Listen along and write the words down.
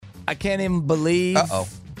I can't even believe Uh-oh.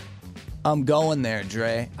 I'm going there,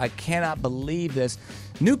 Dre. I cannot believe this.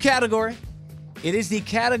 New category. It is the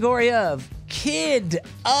category of Kid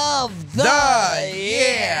of the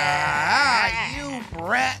Year. You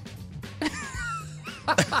brat.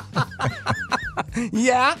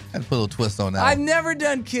 Yeah. I put a little twist on that. I've never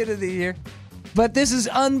done Kid of the Year. But this is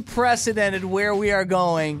unprecedented where we are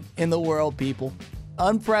going in the world, people.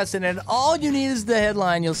 Unprecedented. All you need is the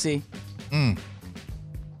headline you'll see.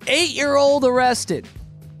 8-year-old arrested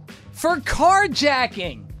for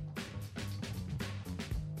carjacking.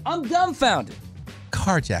 I'm dumbfounded.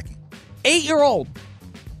 Carjacking. 8-year-old.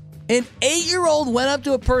 An 8-year-old went up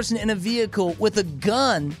to a person in a vehicle with a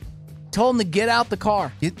gun, told him to get out the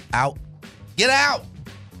car. Get out. Get out.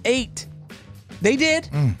 8. They did.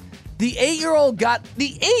 The 8-year-old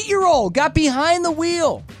got behind the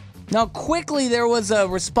wheel. Now, quickly there was a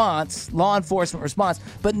response, law enforcement response,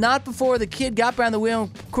 but not before the kid got behind the wheel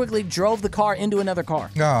and quickly drove the car into another car.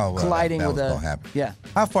 Oh, well, colliding that with was a gonna happen. Yeah.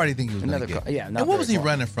 How far do you think he was going to Another get? car. Yeah, not and what very was he far.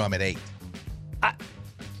 running from at 8?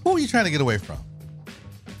 What were you trying to get away from?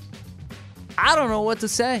 I don't know what to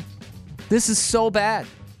say. This is so bad.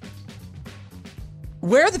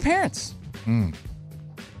 Where are the parents?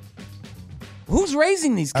 Who's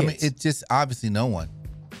raising these kids? I mean, it's just obviously no one.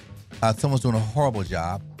 Someone's doing a horrible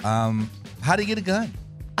job. How do you get a gun?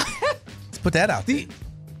 Let's put that out there.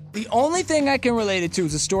 The only thing I can relate it to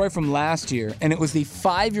is a story from last year, and it was the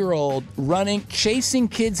 5-year-old chasing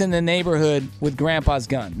kids in the neighborhood with Grandpa's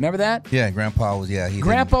gun. Remember that? Yeah, Grandpa was,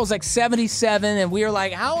 Grandpa was like 77, and we were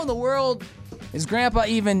like, how in the world is Grandpa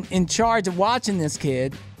even in charge of watching this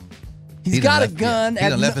kid? He's got a gun. He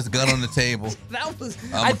done left his gun on the table. That was.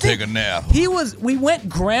 I'm going to take a nap. We went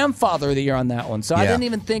grandfather of the year on that one, so I Yeah. didn't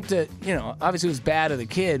even think to, obviously it was bad of the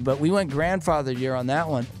kid, but we went grandfather of the year on that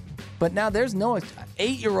one. But now there's no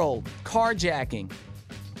 8-year-old carjacking.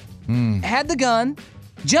 Had the gun,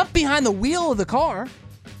 jumped behind the wheel of the car.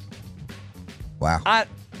 Wow.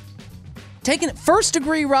 Taking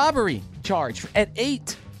first-degree robbery charge at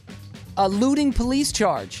 8. A looting police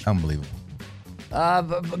charge. Unbelievable.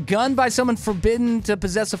 Gun by someone forbidden to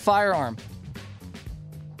possess a firearm.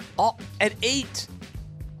 All, at 8.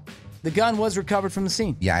 The gun was recovered from the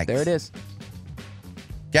scene. Yikes. There it is.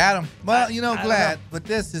 Got him. Well, I don't glad. know. But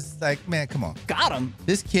this is like, man, come on. Got him.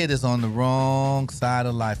 This kid is on the wrong side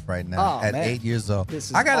of life right now Oh, at man. 8 years old. This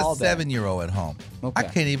is I got all a bad. 7-year-old at home. Okay. I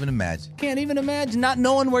can't even imagine. Can't even imagine not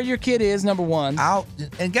knowing where your kid is, number one. Out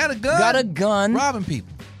and got a gun. Got a gun. Robbing people.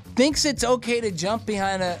 Thinks it's okay to jump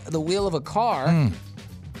behind the wheel of a car.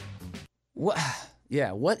 What?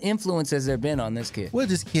 Yeah, what influence has there been on this kid? What did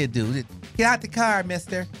this kid do? Get out the car,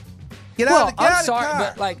 mister. Get Well, out I'm the sorry, car.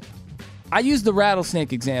 but like, I use the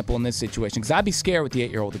rattlesnake example in this situation because I'd be scared with the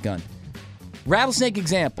 8-year-old with a gun. Rattlesnake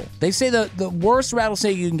example. They say the worst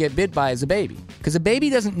rattlesnake you can get bit by is a baby because a baby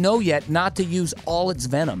doesn't know yet not to use all its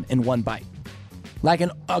venom in one bite. Like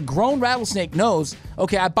a grown rattlesnake knows,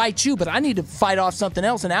 okay, I bite you, but I need to fight off something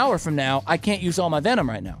else an hour from now. I can't use all my venom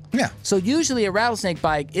right now. Yeah. So usually a rattlesnake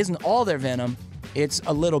bite isn't all their venom, it's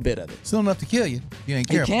a little bit of it. Still enough to kill you. If you ain't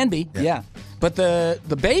careful. It can be, yeah. But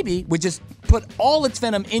the baby would just put all its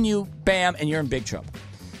venom in you, bam, and you're in big trouble.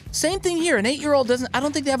 Same thing here. An 8-year-old I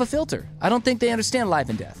don't think they have a filter. I don't think they understand life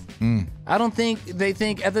and death. I don't think they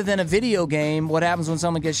think, other than a video game, what happens when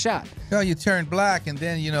someone gets shot. You turn black, and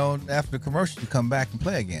then, after the commercial, you come back and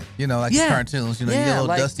play again. Like Yeah. the cartoons, you get a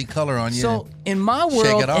little dusty color on you. So in my shake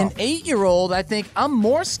world, it off. an 8-year-old, I think I'm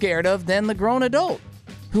more scared of than the grown adult,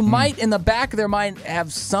 who might, in the back of their mind,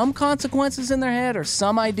 have some consequences in their head or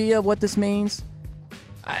some idea of what this means.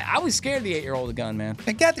 I was scared of the 8-year-old with a gun, man.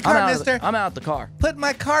 And get the car, mister. I'm out the car. Put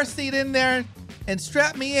my car seat in there and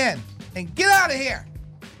strap me in and get out of here.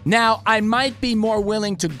 Now, I might be more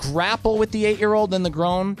willing to grapple with the 8-year-old than the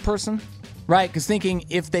grown person, right? Because thinking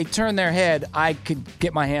if they turn their head, I could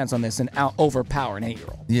get my hands on this and overpower an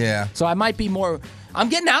 8-year-old. Yeah. So I might be I'm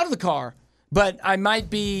getting out of the car, but I might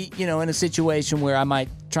be, in a situation where I might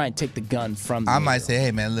try and take the gun from the I might 8-year-old. say,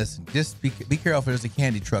 hey, man, listen, just be careful. There's a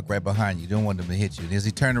candy truck right behind you. You don't want them to hit you. As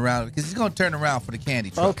he turn around, because he's going to turn around for the candy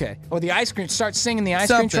truck. Okay. Or the ice cream, start singing the ice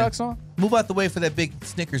cream Something. truck song? Move out the way for that big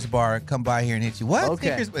Snickers bar and come by here and hit you. What? Okay.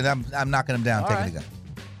 Snickers? But I'm knocking him down, All taking right. the gun.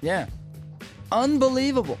 Yeah.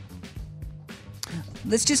 Unbelievable.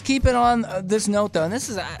 Let's just keep it on this note, though. And this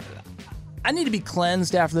is... I need to be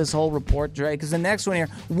cleansed after this whole report, Dre, because the next one here,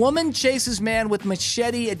 woman chases man with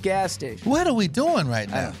machete at gas station. What are we doing right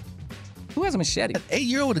now? Who has a machete? An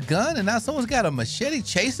 8-year-old with a gun, and now someone's got a machete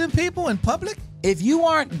chasing people in public? If you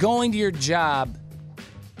aren't going to your job,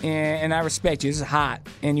 and I respect you, this is hot,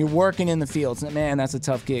 and you're working in the fields, man, that's a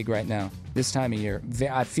tough gig right now, this time of year.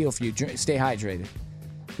 I feel for you. Stay hydrated.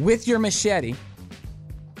 with your machete,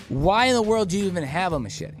 why in the world do you even have a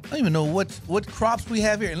machete? I don't even know what crops we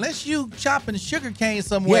have here. Unless you chopping sugar cane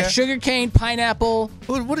somewhere. Yeah, sugar cane, pineapple.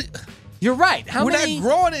 What You're right. we're not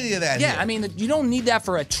growing any of that Yeah, here. I mean, you don't need that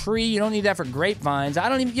for a tree. You don't need that for grapevines.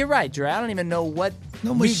 You're right, Dre. I don't even know what we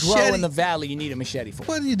grow machete. in the valley you need a machete for.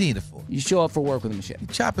 What do you need it for? You show up for work with a machete.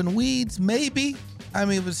 Chopping weeds, maybe? I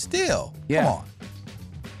mean, but still. Yeah. Come on.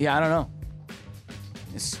 Yeah, I don't know.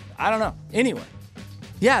 I don't know. Anyway.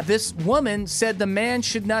 Yeah, this woman said the man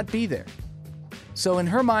should not be there. So in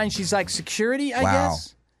her mind, she's like, security, I Wow.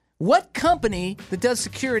 guess? What company that does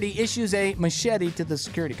security issues a machete to the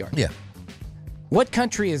security guard? Yeah. What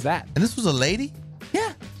country is that? And this was a lady?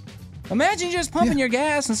 Yeah. Imagine just pumping your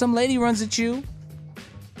gas and some lady runs at you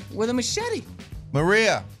with a machete.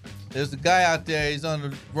 Maria, there's a guy out there. He's on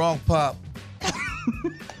the wrong pump.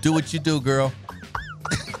 Do what you do, girl.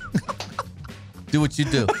 Do what you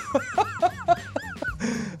do.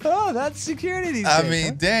 Oh, that's security these days. I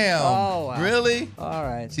mean, damn. Oh, wow. Really? All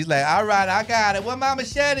right. She's like, all right, I got it. Where my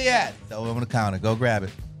machete at? So I'm on the counter. Go grab it.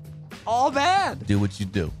 All bad. Do what you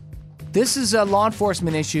do. This is a law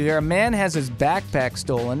enforcement issue here. A man has his backpack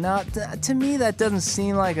stolen. Now, to me, that doesn't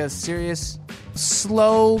seem like a serious,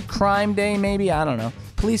 slow crime day, maybe. I don't know.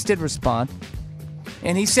 Police did respond.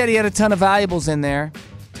 And he said he had a ton of valuables in there.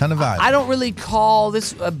 Ton of value. I don't really call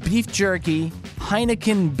this a beef jerky,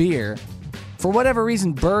 Heineken beer, for whatever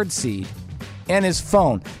reason, birdseed, and his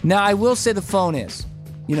phone. Now, I will say the phone is.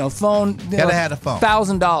 Phone. Gotta have a phone.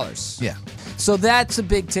 $1,000. Yeah. So that's a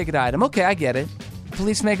big ticket item. Okay, I get it.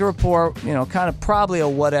 Police make a report, kind of probably a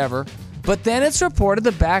whatever. But then it's reported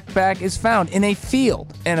the backpack is found in a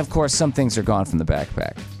field. And of course, some things are gone from the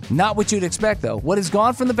backpack. Not what you'd expect, though. What is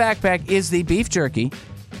gone from the backpack is the beef jerky,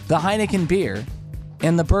 the Heineken beer,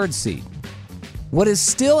 and the birdseed. What is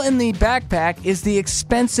still in the backpack is the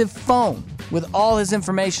expensive phone with all his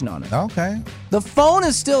information on it. Okay. The phone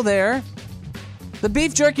is still there. The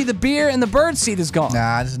beef jerky, the beer, and the birdseed is gone.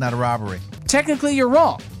 Nah, this is not a robbery. Technically, you're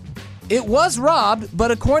wrong. It was robbed,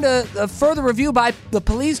 but according to a further review by the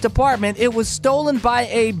police department, it was stolen by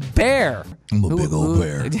a bear. I'm a big old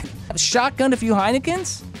bear. Shotgunned a few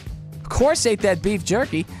Heinekens? Of course ate that beef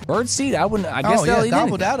jerky. Birdseed, I guess they'll eat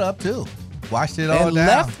gobbled anything. that up too. Washed it all And down.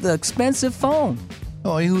 left the expensive phone.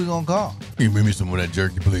 Oh, who we gonna call? Can you bring me some of that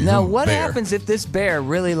jerky, please? Now, I'm a what bear. happens if this bear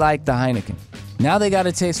really liked the Heineken? Now they got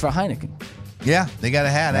a taste for Heineken. Yeah, they gotta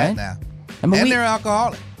have Right? that now. I mean, And they're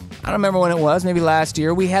alcoholic. I don't remember when it was, maybe last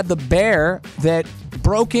year. We had the bear that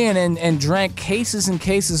broke in and drank cases and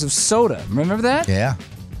cases of soda. Remember that? Yeah.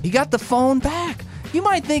 He got the phone back. You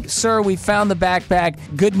might think, sir, we found the backpack.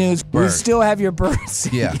 Good news, we Bird. still have your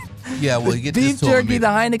birdseed. Yeah. Yeah, well, you get Beef this to 'em, jerky, maybe. the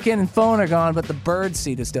Heineken, and phone are gone, but the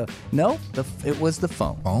birdseed is still. No, it was the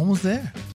phone. Phone was there.